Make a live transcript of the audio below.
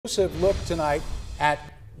Exclusive look tonight at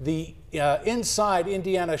the inside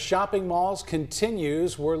Indiana shopping malls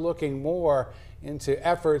continues. We're looking more into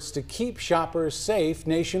efforts to keep shoppers safe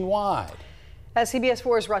nationwide. As CBS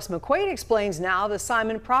 4's Russ McQuaid explains now, the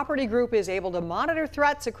Simon Property Group is able to monitor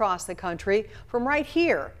threats across the country from right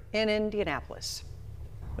here in Indianapolis.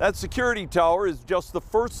 That security tower is just the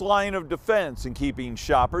first line of defense in keeping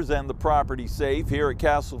shoppers and the property safe here at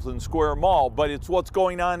Castleton Square Mall. But it's what's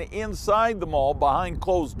going on inside the mall behind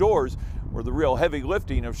closed doors where the real heavy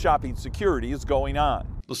lifting of shopping security is going on.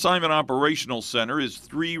 The Simon Operational Center is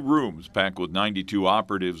 3 rooms packed with 92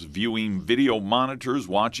 operatives viewing video monitors,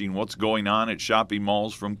 watching what's going on at shopping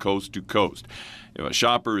malls from coast to coast. If a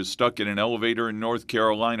shopper is stuck in an elevator in North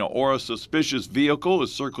Carolina or a suspicious vehicle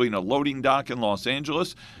is circling a loading dock in Los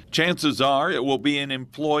Angeles, chances are it will be an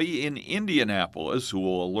employee in Indianapolis who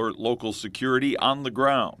will alert local security on the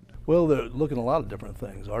ground. Well, they're looking at a lot of different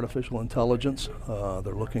things. Artificial intelligence,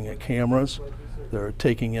 they're looking at cameras, they're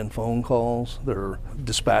taking in phone calls, they're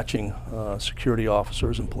dispatching security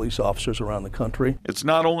officers and police officers around the country. It's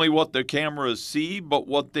not only what the cameras see, but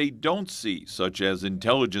what they don't see, such as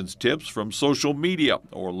intelligence tips from social media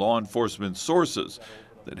or law enforcement sources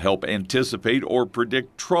that help anticipate or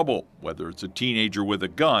predict trouble, whether it's a teenager with a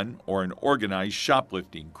gun or an organized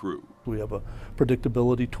shoplifting crew. We have a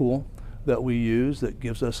predictability tool that we use that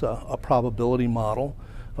gives us a probability model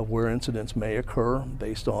of where incidents may occur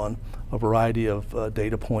based on a variety of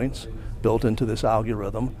data points built into this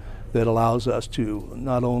algorithm that allows us to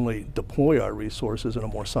not only deploy our resources in a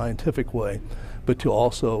more scientific way, but to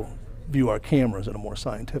also view our cameras in a more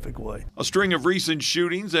scientific way. A string of recent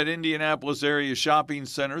shootings at Indianapolis area shopping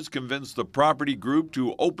centers convinced the property group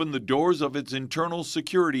to open the doors of its internal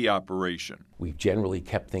security operation. We've generally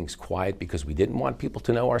kept things quiet because we didn't want people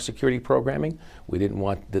to know our security programming. We didn't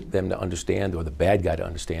want them to understand, or the bad guy to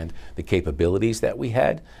understand, the capabilities that we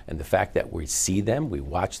had and the fact that we see them, we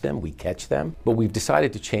watch them, we catch them. But we've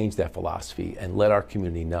decided to change that philosophy and let our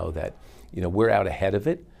community know that, we're out ahead of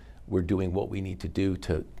it. We're doing what we need to do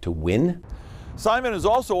to win. Simon is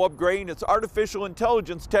also upgrading its artificial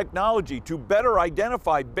intelligence technology to better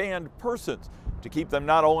identify banned persons, to keep them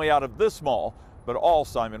not only out of this mall, but all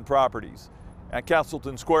Simon properties. At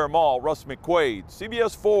Castleton Square Mall, Russ McQuaid,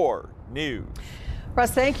 CBS 4 News.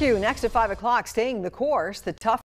 Russ, thank you. Next at 5 o'clock, staying the course, the tough